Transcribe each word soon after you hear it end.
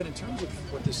In terms of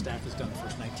what this staff has done the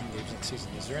first 19 games of the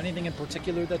season, is there anything in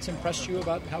particular that's impressed you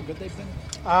about how good they've been?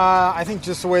 I think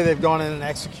just the way they've gone in and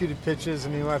executed pitches. I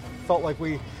mean, I felt like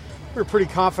we were pretty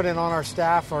confident on our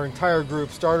staff, our entire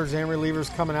group, starters and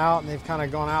relievers coming out, and they've kind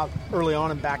of gone out early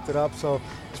on and backed it up, so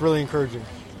it's really encouraging.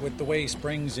 With the way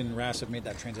Springs and Rass have made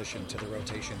that transition to the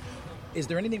rotation, is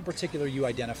there anything in particular you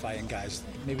identify in guys,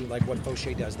 maybe like what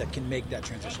Fauché does, that can make that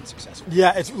transition successful?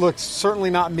 Yeah, look, certainly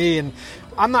not me, and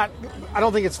I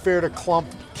don't think it's fair to clump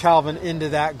Calvin into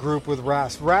that group with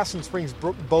Rass. Rass and Springs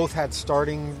both had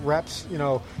starting reps,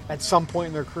 at some point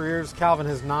in their careers. Calvin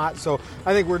has not, so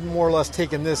I think we're more or less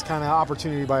taking this kind of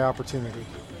opportunity by opportunity.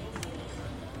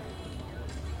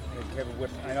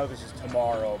 I know this is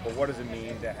tomorrow, but what does it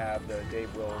mean to have the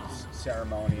Dave Wills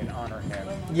ceremony and honor him?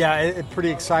 Yeah, it's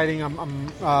pretty exciting.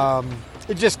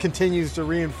 It just continues to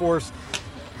reinforce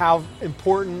how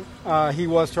important he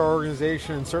was to our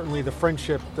organization, and certainly the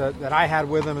friendship that I had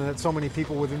with him and that so many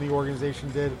people within the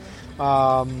organization did.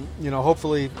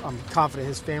 Hopefully I'm confident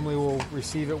his family will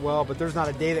receive it well, but there's not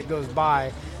a day that goes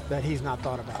by that he's not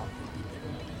thought about.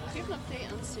 Do you have an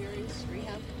update on Sirius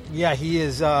rehab? Yeah, he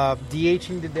is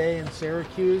DHing today in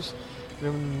Syracuse,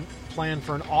 then plan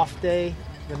for an off day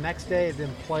the next day, then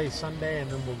play Sunday,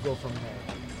 and then we'll go from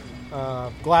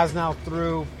there. Glasnow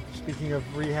through, speaking of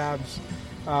rehabs,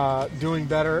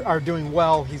 doing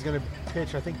well. He's going to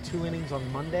pitch, I think, 2 innings on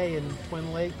Monday in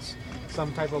Twin Lakes,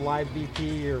 some type of live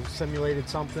BP or simulated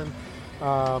something.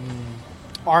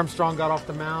 Armstrong got off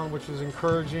the mound, which was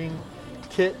encouraging.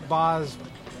 Kit, Boz,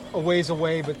 a ways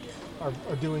away, but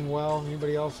are doing well.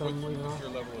 Anybody else I'm leaving off? What's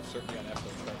your level of certainty on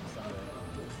Eflin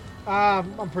starting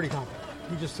Sunday? I'm pretty confident.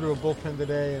 He just threw a bullpen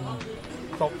today and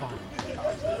felt fine.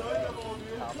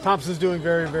 Thompson's doing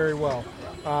very, very well.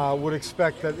 Would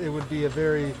expect that it would be a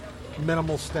very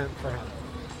minimal stint for him.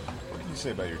 What can you say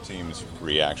about your team's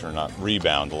reaction or not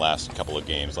rebound the last couple of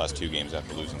games, last 2 games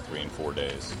after losing 3 and 4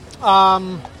 days?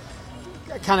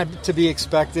 Kind of to be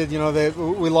expected.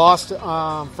 We lost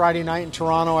Friday night in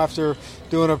Toronto after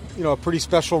doing a pretty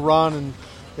special run, and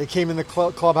they came in the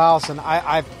clubhouse, and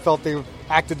I felt they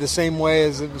acted the same way,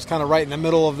 as it was kind of right in the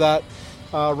middle of that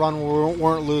run where we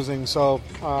weren't losing. So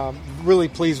really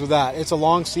pleased with that. It's a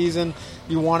long season.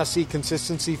 You want to see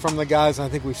consistency from the guys, and I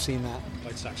think we've seen that.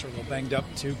 White Sox are a little banged up,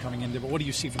 too, coming into, but what do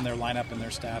you see from their lineup and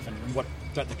their staff, and what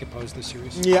threat they could pose this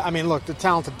series? Yeah, I mean, look, the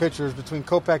talented pitchers between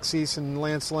Kopech, Cease, and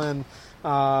Lance Lynn,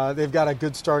 they've got a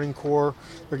good starting core.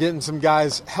 They're getting some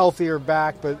guys healthier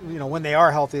back, but when they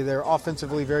are healthy, they're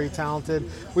offensively very talented.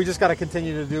 We just got to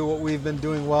continue to do what we've been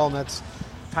doing well, and that's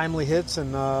timely hits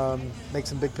and make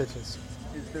some big pitches.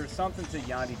 Is there something to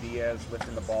Yandy Diaz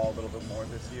lifting the ball a little bit more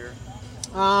this year?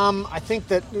 I think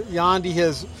that Yandy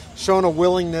has shown a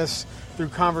willingness through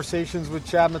conversations with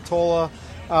Chad Mottola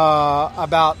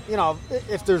about,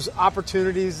 if there's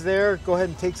opportunities there, go ahead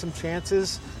and take some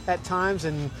chances at times.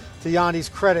 And to Yandy's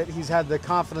credit, he's had the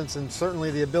confidence and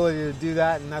certainly the ability to do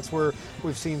that, and that's where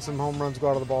we've seen some home runs go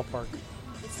out of the ballpark.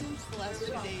 It seems the last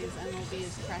 2 days MLB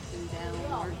is cracking down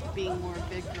or being more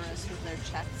vigorous with their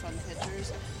checks on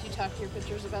pitchers. Do you talk to your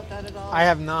pitchers about that at all? I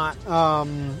have not.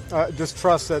 Just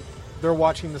trust that they're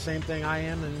watching the same thing I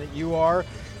am and that you are,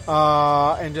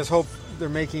 and just hope they're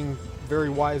making very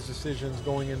wise decisions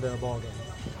going into a ball game.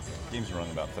 Games are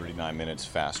running about 39 minutes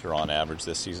faster on average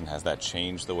this season. Has that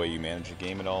changed the way you manage a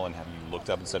game at all? And have you looked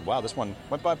up and said, wow, this one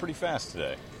went by pretty fast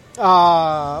today?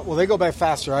 Well, they go by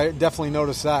faster. I definitely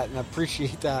noticed that, and I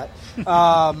appreciate that.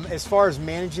 As far as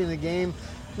managing the game,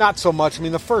 not so much. I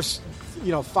mean, the first,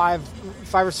 5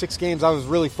 or 6 games, I was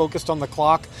really focused on the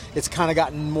clock. It's kind of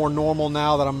gotten more normal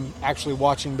now that I'm actually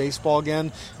watching baseball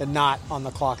again and not on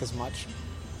the clock as much.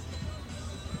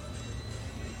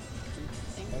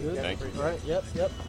 Thank you. All right. Yep.